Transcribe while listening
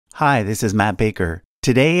Hi, this is Matt Baker.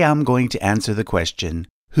 Today I'm going to answer the question,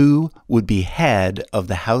 who would be head of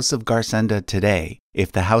the House of Garsenda today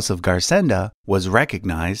if the House of Garsenda was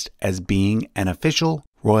recognized as being an official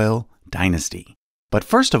royal dynasty? But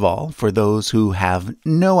first of all, for those who have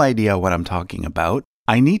no idea what I'm talking about,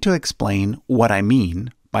 I need to explain what I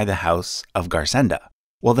mean by the House of Garsenda.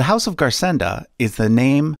 Well, the House of Garsenda is the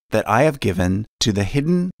name that I have given to the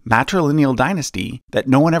hidden matrilineal dynasty that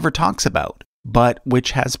no one ever talks about, but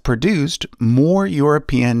which has produced more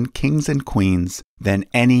European kings and queens than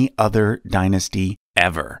any other dynasty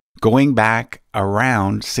ever, going back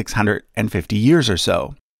around 650 years or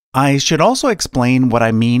so. I should also explain what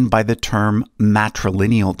I mean by the term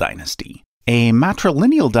matrilineal dynasty. A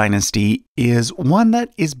matrilineal dynasty is one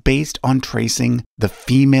that is based on tracing the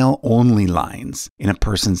female-only lines in a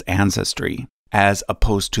person's ancestry, as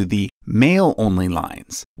opposed to the male-only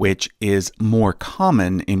lines, which is more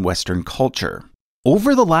common in Western culture.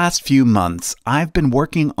 Over the last few months, I've been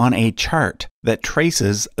working on a chart that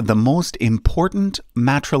traces the most important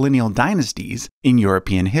matrilineal dynasties in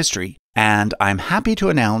European history, and I'm happy to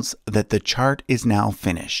announce that the chart is now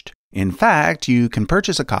finished. In fact, you can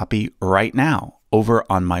purchase a copy right now over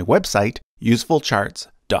on my website,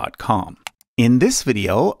 usefulcharts.com. In this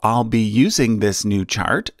video, I'll be using this new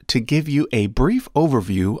chart to give you a brief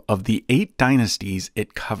overview of the 8 dynasties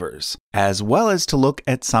it covers, as well as to look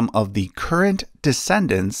at some of the current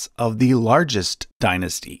descendants of the largest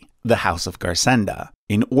dynasty, the House of Garsenda,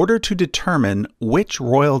 in order to determine which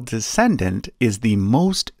royal descendant is the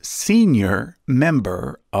most senior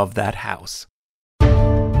member of that house.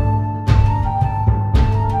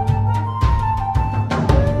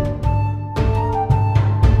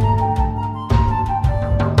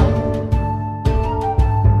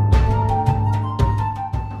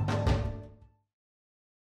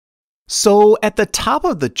 So at the top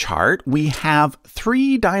of the chart, we have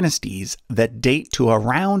 3 dynasties that date to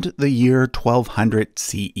around the year 1200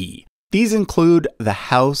 CE. These include the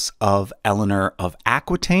House of Eleanor of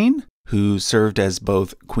Aquitaine, who served as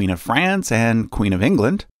both Queen of France and Queen of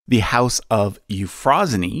England, the House of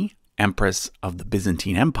Euphrosyne, Empress of the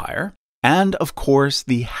Byzantine Empire, and of course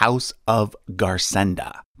the House of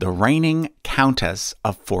Garsenda, the reigning Countess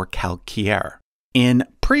of Forcalquier. In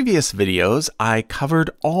previous videos, I covered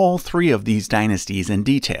all 3 of these dynasties in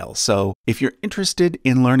detail, so if you're interested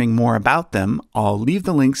in learning more about them, I'll leave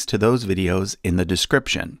the links to those videos in the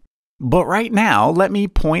description. But right now, let me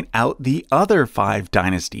point out the other 5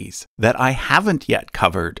 dynasties that I haven't yet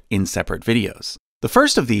covered in separate videos. The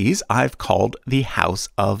first of these I've called the House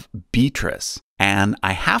of Beatrice, and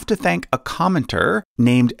I have to thank a commenter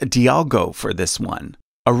named Diogo for this one.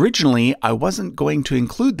 Originally, I wasn't going to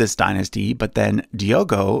include this dynasty, but then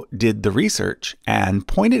Diogo did the research and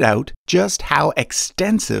pointed out just how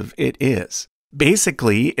extensive it is.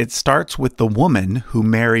 Basically, it starts with the woman who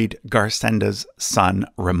married Garsenda's son,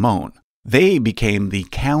 Rehman. They became the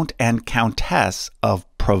Count and Countess of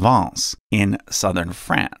Provence in southern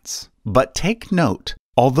France. But take note,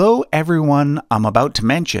 although everyone I'm about to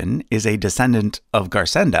mention is a descendant of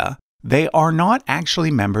Garsenda, they are not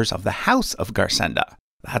actually members of the House of Garsenda.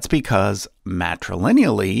 That's because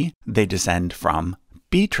matrilineally, they descend from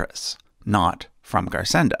Beatrice, not from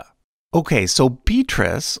Garsenda. Okay, so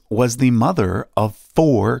Beatrice was the mother of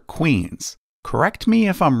 4 queens. Correct me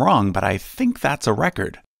if I'm wrong, but I think that's a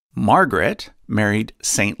record. Margaret married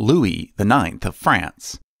Saint Louis IX of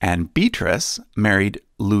France, and Beatrice married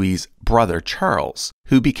Louis's brother Charles,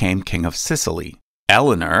 who became King of Sicily.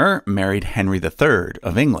 Eleanor married Henry III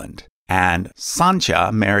of England. And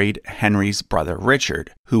Sancha married Henry's brother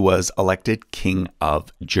Richard, who was elected King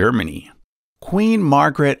of Germany. Queen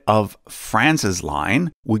Margaret of France's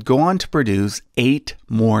line would go on to produce 8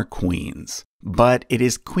 more queens. But it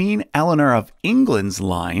is Queen Eleanor of England's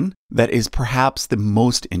line that is perhaps the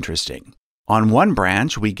most interesting. On one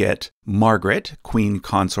branch, we get Margaret, Queen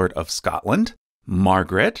Consort of Scotland,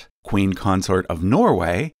 Margaret, Queen Consort of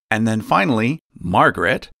Norway, and then finally,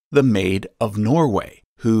 Margaret, the Maid of Norway,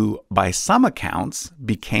 who, by some accounts,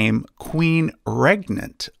 became Queen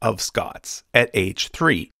Regnant of Scots at age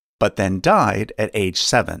 3, but then died at age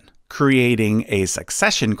 7, creating a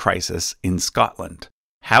succession crisis in Scotland.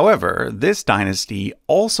 However, this dynasty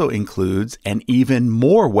also includes an even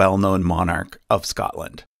more well-known monarch of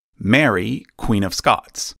Scotland, Mary, Queen of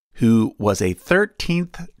Scots, who was a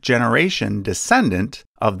 13th generation descendant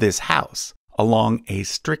of this house, along a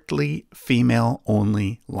strictly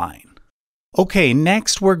female-only line. Okay,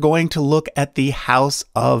 next we're going to look at the House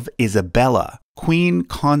of Isabella, Queen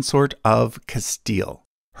Consort of Castile.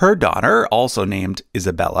 Her daughter, also named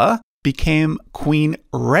Isabella, became Queen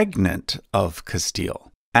Regnant of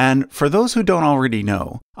Castile. And for those who don't already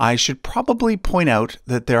know, I should probably point out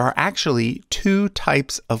that there are actually two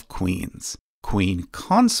types of queens. Queen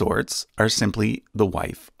consorts are simply the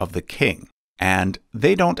wife of the king, and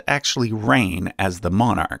they don't actually reign as the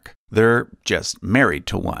monarch. They're just married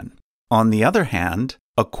to one. On the other hand,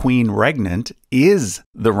 a queen regnant is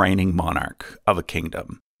the reigning monarch of a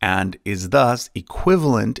kingdom and is thus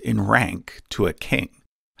equivalent in rank to a king.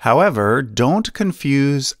 However, don't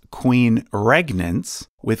confuse queen regnants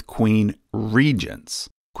with queen regents.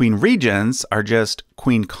 Queen regents are just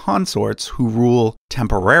queen consorts who rule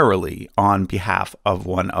temporarily on behalf of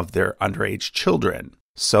one of their underage children.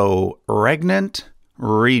 So, regnant,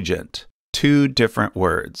 regent, two different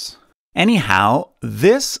words. Anyhow,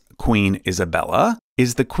 this Queen Isabella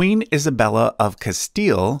is the Queen Isabella of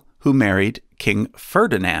Castile who married King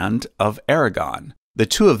Ferdinand of Aragon. The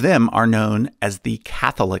two of them are known as the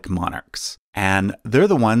Catholic monarchs, and they're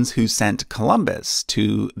the ones who sent Columbus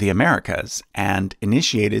to the Americas and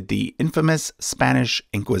initiated the infamous Spanish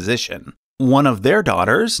Inquisition. One of their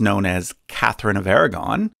daughters, known as Catherine of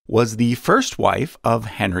Aragon, was the first wife of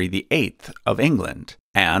Henry VIII of England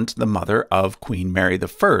and the mother of Queen Mary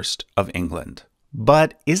I of England.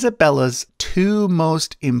 But Isabella's two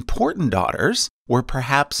most important daughters were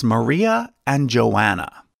perhaps Maria and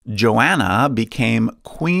Joanna. Joanna became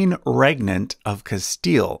Queen Regnant of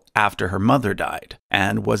Castile after her mother died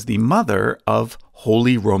and was the mother of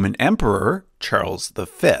Holy Roman Emperor Charles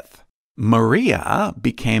V. Maria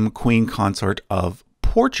became Queen Consort of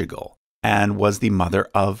Portugal and was the mother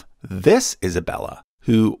of this Isabella,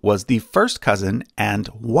 who was the first cousin and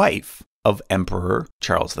wife of Emperor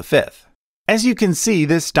Charles V. As you can see,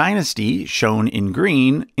 this dynasty, shown in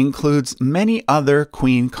green, includes many other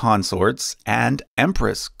queen consorts and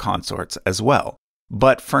empress consorts as well.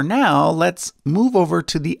 But for now, let's move over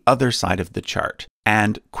to the other side of the chart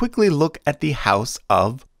and quickly look at the House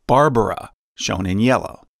of Barbara, shown in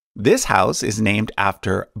yellow. This house is named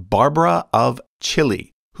after Barbara of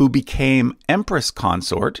Chile, who became empress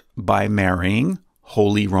consort by marrying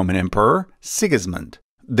Holy Roman Emperor Sigismund.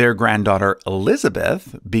 Their granddaughter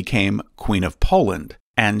Elizabeth became Queen of Poland,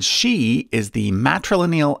 and she is the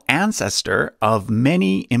matrilineal ancestor of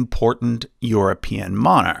many important European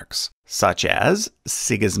monarchs, such as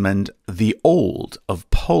Sigismund the Old of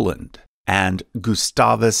Poland and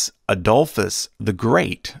Gustavus Adolphus the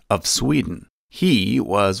Great of Sweden. He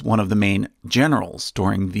was one of the main generals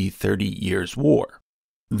during the 30 Years' War.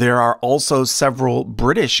 There are also several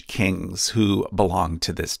British kings who belong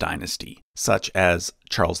to this dynasty, such as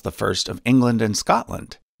Charles I of England and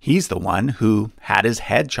Scotland. He's the one who had his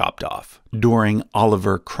head chopped off during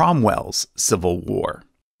Oliver Cromwell's Civil War,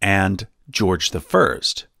 and George I,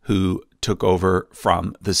 who took over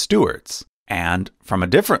from the Stuarts, and from a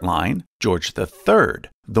different line, George III,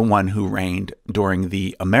 the one who reigned during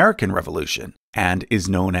the American Revolution and is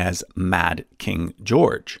known as Mad King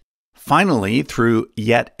George. Finally, through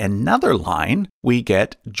yet another line, we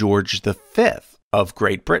get George V of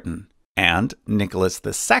Great Britain and Nicholas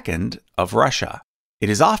II of Russia. It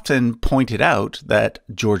is often pointed out that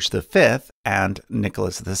George V and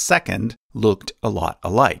Nicholas II looked a lot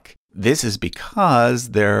alike. This is because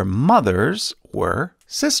their mothers were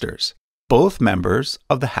sisters, both members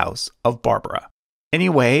of the House of Barbara.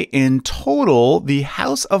 Anyway, in total, the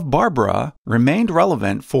House of Barbara remained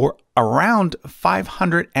relevant for around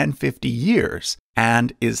 550 years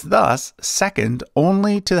and is thus second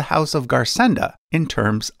only to the House of Garsenda in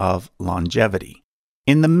terms of longevity.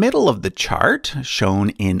 In the middle of the chart, shown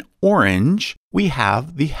in orange, we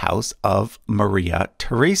have the House of Maria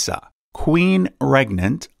Theresa, Queen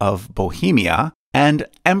Regnant of Bohemia and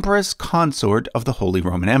Empress Consort of the Holy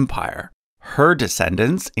Roman Empire. Her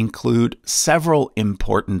descendants include several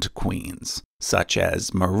important queens, such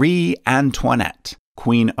as Marie Antoinette,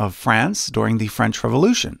 Queen of France during the French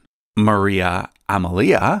Revolution, Maria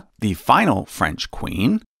Amelia, the final French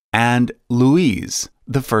queen, and Louise,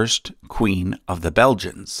 the first Queen of the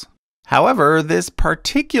Belgians. However, this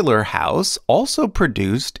particular house also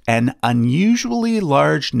produced an unusually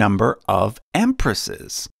large number of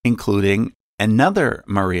empresses, including another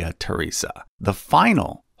Maria Theresa, the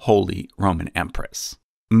final Holy Roman Empress,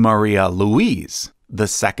 Maria Louise, the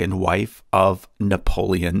second wife of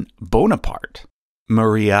Napoleon Bonaparte,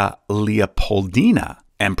 Maria Leopoldina,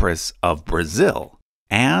 Empress of Brazil,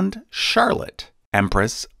 and Charlotte,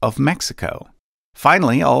 Empress of Mexico.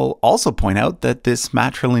 Finally, I'll also point out that this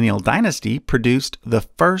matrilineal dynasty produced the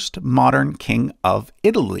first modern king of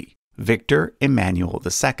Italy, Victor Emmanuel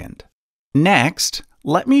II. Next,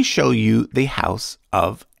 let me show you the house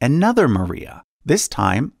of another Maria, this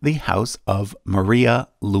time the house of Maria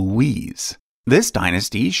Louise. This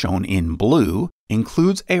dynasty, shown in blue,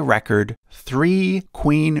 includes a record 3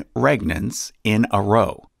 queen regnants in a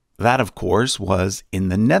row. That, of course, was in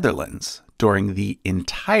the Netherlands during the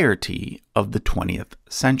entirety of the 20th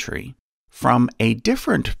century. From a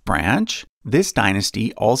different branch, this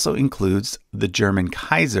dynasty also includes the German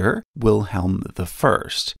Kaiser Wilhelm I,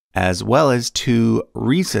 as well as 2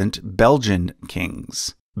 recent Belgian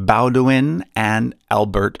kings, Baudouin and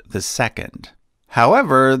Albert II.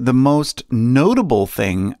 However, the most notable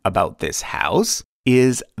thing about this house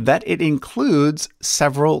is that it includes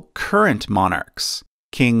several current monarchs: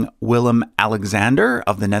 King Willem Alexander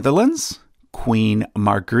of the Netherlands, Queen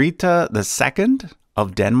Margrethe II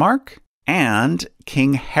of Denmark, and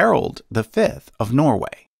King Harold V of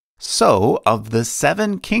Norway. So, of the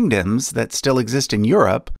 7 kingdoms that still exist in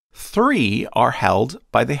Europe, 3 are held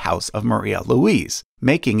by the House of Maria Louise,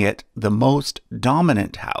 making it the most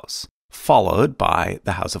dominant house, followed by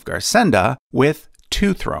the House of Garsenda with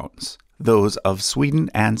 2 thrones, those of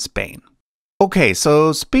Sweden and Spain. Okay,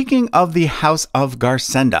 so speaking of the House of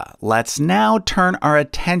Garsenda, let's now turn our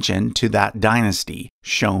attention to that dynasty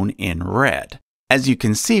shown in red. As you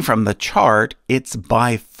can see from the chart, it's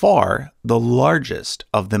by far the largest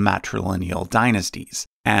of the matrilineal dynasties.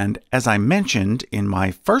 And as I mentioned in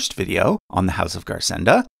my first video on the House of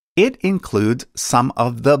Garsenda, it includes some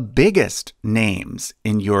of the biggest names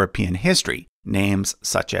in European history, names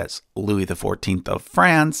such as Louis XIV of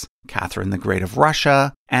France, Catherine the Great of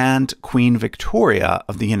Russia, and Queen Victoria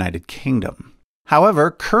of the United Kingdom.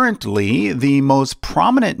 However, currently, the most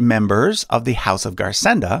prominent members of the House of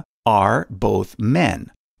Garsenda are both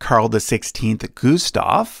men, Karl XVI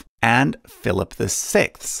Gustav and Philip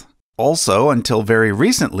VI. Also, until very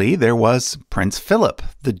recently, there was Prince Philip,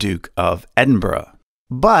 the Duke of Edinburgh.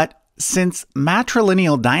 But since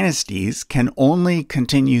matrilineal dynasties can only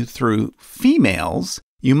continue through females,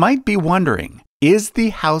 you might be wondering, is the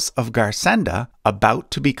House of Garsenda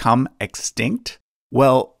about to become extinct?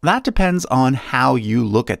 Well, that depends on how you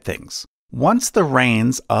look at things. Once the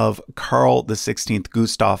reigns of Karl XVI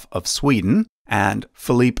Gustav of Sweden and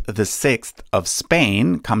Philippe VI of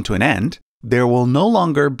Spain come to an end, there will no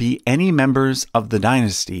longer be any members of the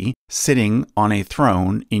dynasty sitting on a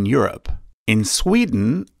throne in Europe. In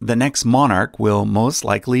Sweden, the next monarch will most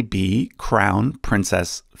likely be Crown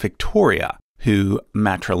Princess Victoria, who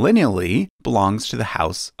matrilineally belongs to the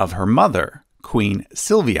house of her mother, Queen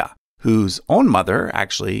Sylvia, whose own mother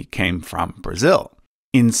actually came from Brazil.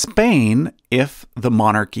 In Spain, if the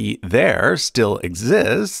monarchy there still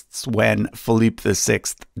exists when Philippe VI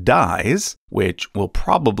dies, which will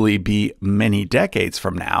probably be many decades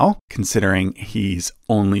from now, considering he's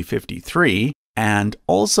only 53, and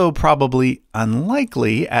also probably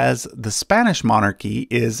unlikely as the Spanish monarchy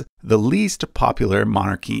is the least popular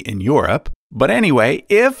monarchy in Europe. But anyway,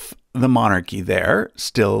 if the monarchy there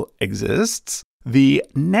still exists, the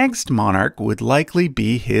next monarch would likely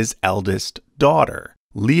be his eldest daughter,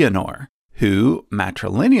 Eleanor, who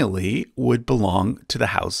matrilineally would belong to the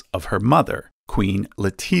house of her mother, Queen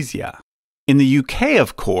Letizia. In the UK,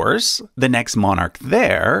 of course, the next monarch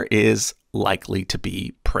there is likely to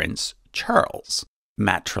be Prince Charles.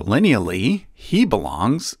 Matrilineally, he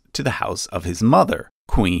belongs to the house of his mother,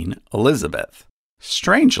 Queen Elizabeth.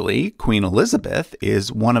 Strangely, Queen Elizabeth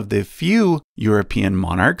is one of the few European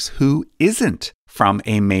monarchs who isn't from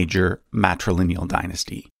a major matrilineal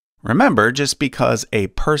dynasty. Remember, just because a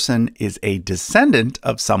person is a descendant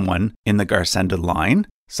of someone in the Garsenda line,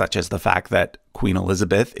 such as the fact that Queen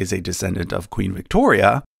Elizabeth is a descendant of Queen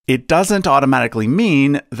Victoria, it doesn't automatically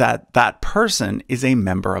mean that that person is a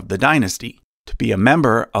member of the dynasty. To be a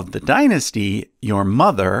member of the dynasty, your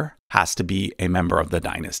mother has to be a member of the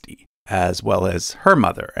dynasty, as well as her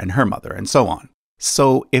mother, and so on.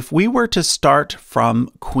 So if we were to start from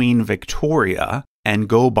Queen Victoria and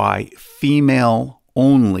go by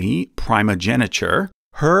female-only primogeniture,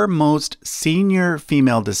 her most senior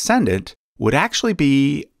female descendant would actually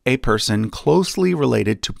be a person closely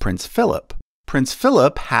related to Prince Philip. Prince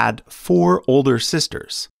Philip had 4 older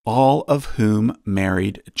sisters, all of whom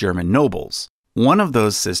married German nobles. One of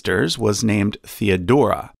those sisters was named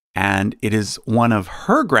Theodora, and it is one of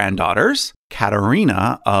her granddaughters,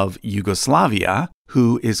 Katarina of Yugoslavia,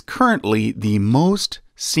 who is currently the most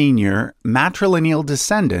senior matrilineal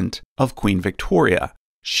descendant of Queen Victoria.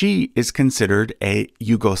 She is considered a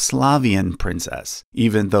Yugoslavian princess,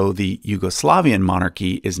 even though the Yugoslavian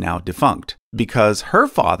monarchy is now defunct, because her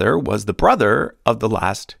father was the brother of the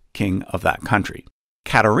last king of that country.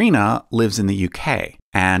 Katarina lives in the UK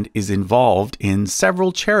and is involved in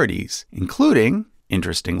several charities, including,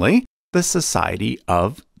 interestingly, the Society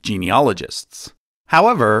of Genealogists.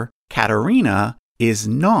 However, Katarina is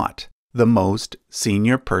not the most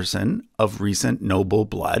senior person of recent noble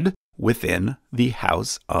blood within the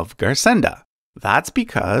House of Garsenda. That's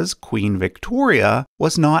because Queen Victoria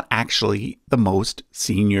was not actually the most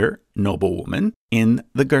senior noblewoman in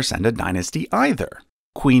the Garsenda dynasty either.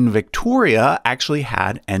 Queen Victoria actually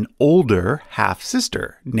had an older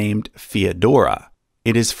half-sister named Feodora.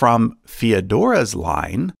 It is from Feodora's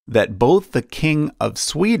line that both the King of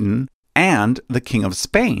Sweden and the King of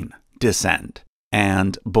Spain descend.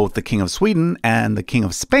 And both the King of Sweden and the King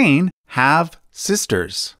of Spain have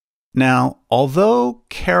sisters. Now, although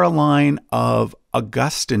Caroline of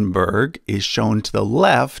Augustenburg is shown to the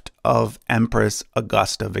left of Empress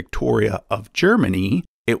Augusta Victoria of Germany,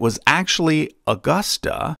 it was actually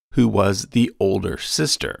Augusta who was the older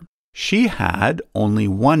sister. She had only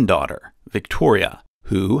one daughter, Victoria,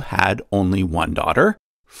 who had only one daughter,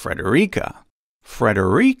 Frederica.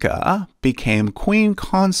 Frederica became queen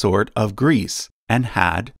consort of Greece and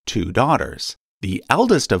had two daughters, the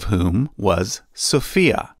eldest of whom was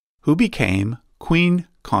Sophia, who became queen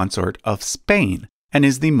consort of Spain and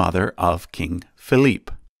is the mother of King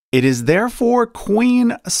Philippe. It is therefore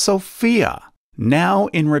Queen Sophia, now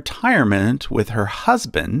in retirement with her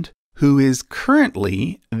husband, who is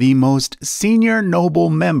currently the most senior noble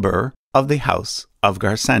member of the House of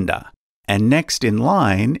Garsenda. And next in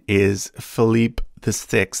line is Philippe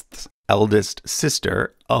VI's eldest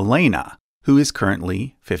sister, Elena, who is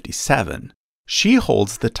currently 57. She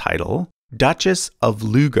holds the title Duchess of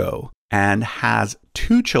Lugo and has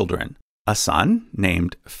two children, a son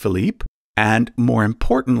named Philippe, and more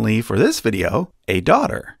importantly for this video, a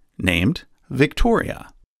daughter named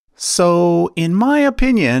Victoria. So, in my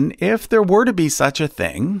opinion, if there were to be such a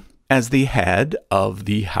thing as the head of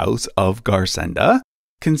the House of Garsenda,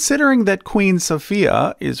 considering that Queen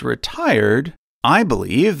Sophia is retired, I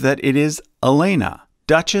believe that it is Elena,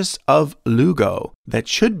 Duchess of Lugo, that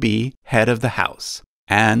should be head of the house,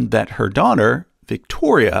 and that her daughter,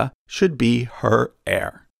 Victoria, should be her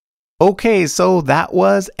heir. Okay, so that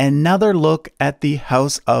was another look at the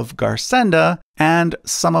House of Garsenda and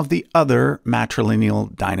some of the other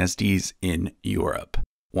matrilineal dynasties in Europe.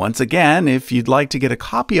 Once again, if you'd like to get a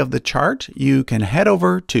copy of the chart, you can head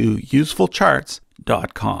over to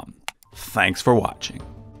usefulcharts.com. Thanks for watching.